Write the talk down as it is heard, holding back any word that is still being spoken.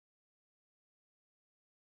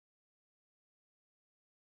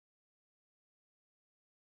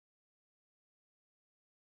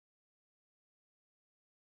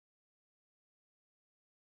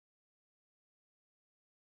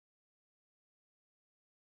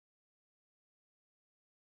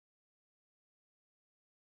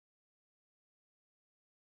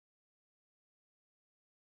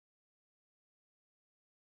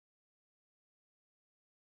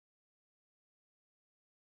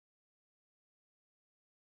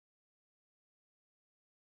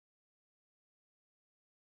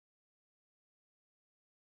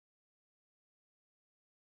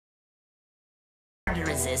To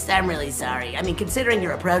resist. I'm really sorry. I mean, considering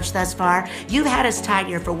your approach thus far, you've had us tied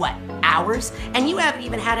here for what, hours? And you haven't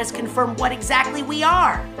even had us confirm what exactly we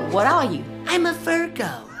are. What are you? I'm a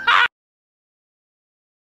Virgo.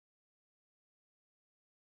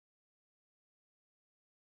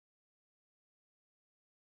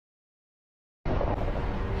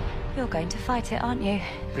 You're going to fight it, aren't you?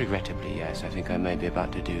 Regrettably, yes. I think I may be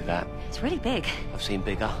about to do that. It's really big. I've seen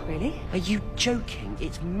bigger. Really? Are you joking?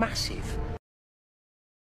 It's massive.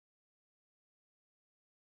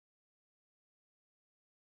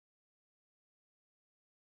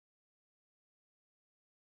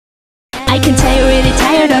 I can tell you're really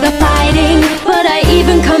tired of the fighting, but I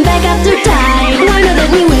even come back after dying. Why not let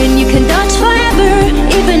me win? You can dodge forever,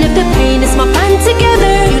 even if the pain is more fun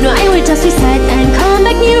together. You know I will just reset and come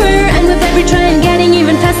back nearer, and with every try I'm getting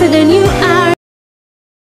even faster than you are.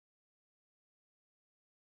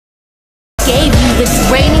 Gave you this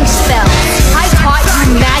raining spell. I taught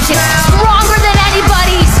you magic stronger than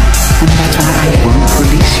anybody's. And that's why I won't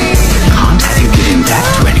release you. Can't have you giving that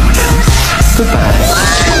to anyone else.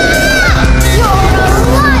 Goodbye.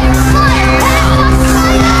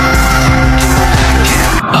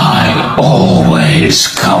 I always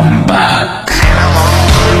come back.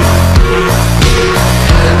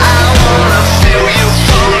 I wanna feel you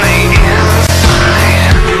from the inside.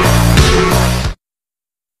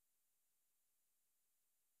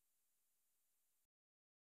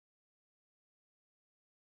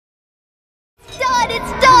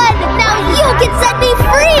 It's done! Now you can set me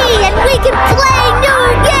free and we can play new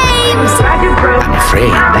games! I'm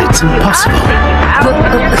afraid that's impossible. But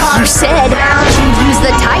you said you'd use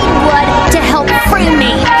the Titan blood to help free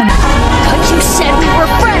me. But you said we were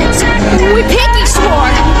friends. We pinky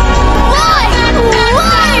swore. Lie!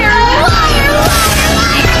 Liar! Liar! Liar!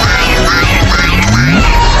 Liar! Liar! Liar! Liar! Liar!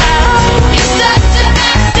 You're such a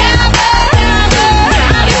mess down there.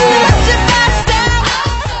 You're such a mess down there.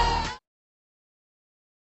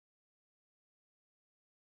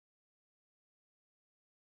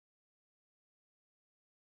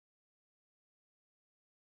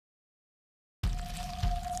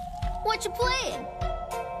 What you playing?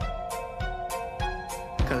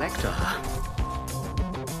 Collector.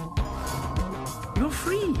 You're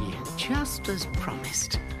free, just as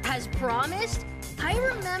promised. As promised, I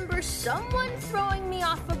remember someone throwing me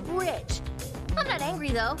off a bridge. I'm not angry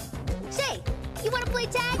though. Say, you wanna play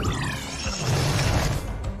tag?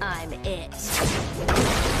 I'm it.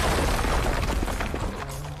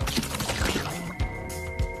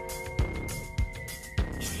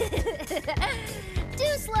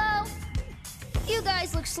 Too slow. You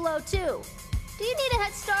guys look slow too. Do you need a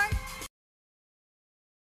head start?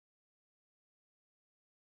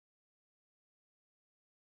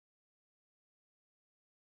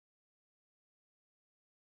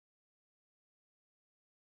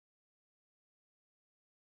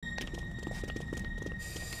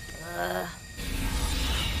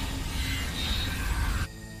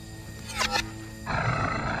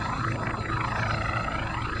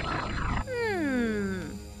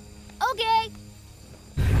 Okay.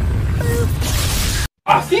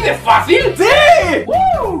 ¿Así de fácil? ¡Sí!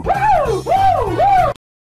 ¡Woo! ¡Woo! ¡Woo! ¡Woo!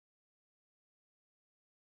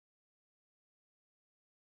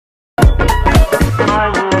 I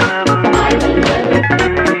will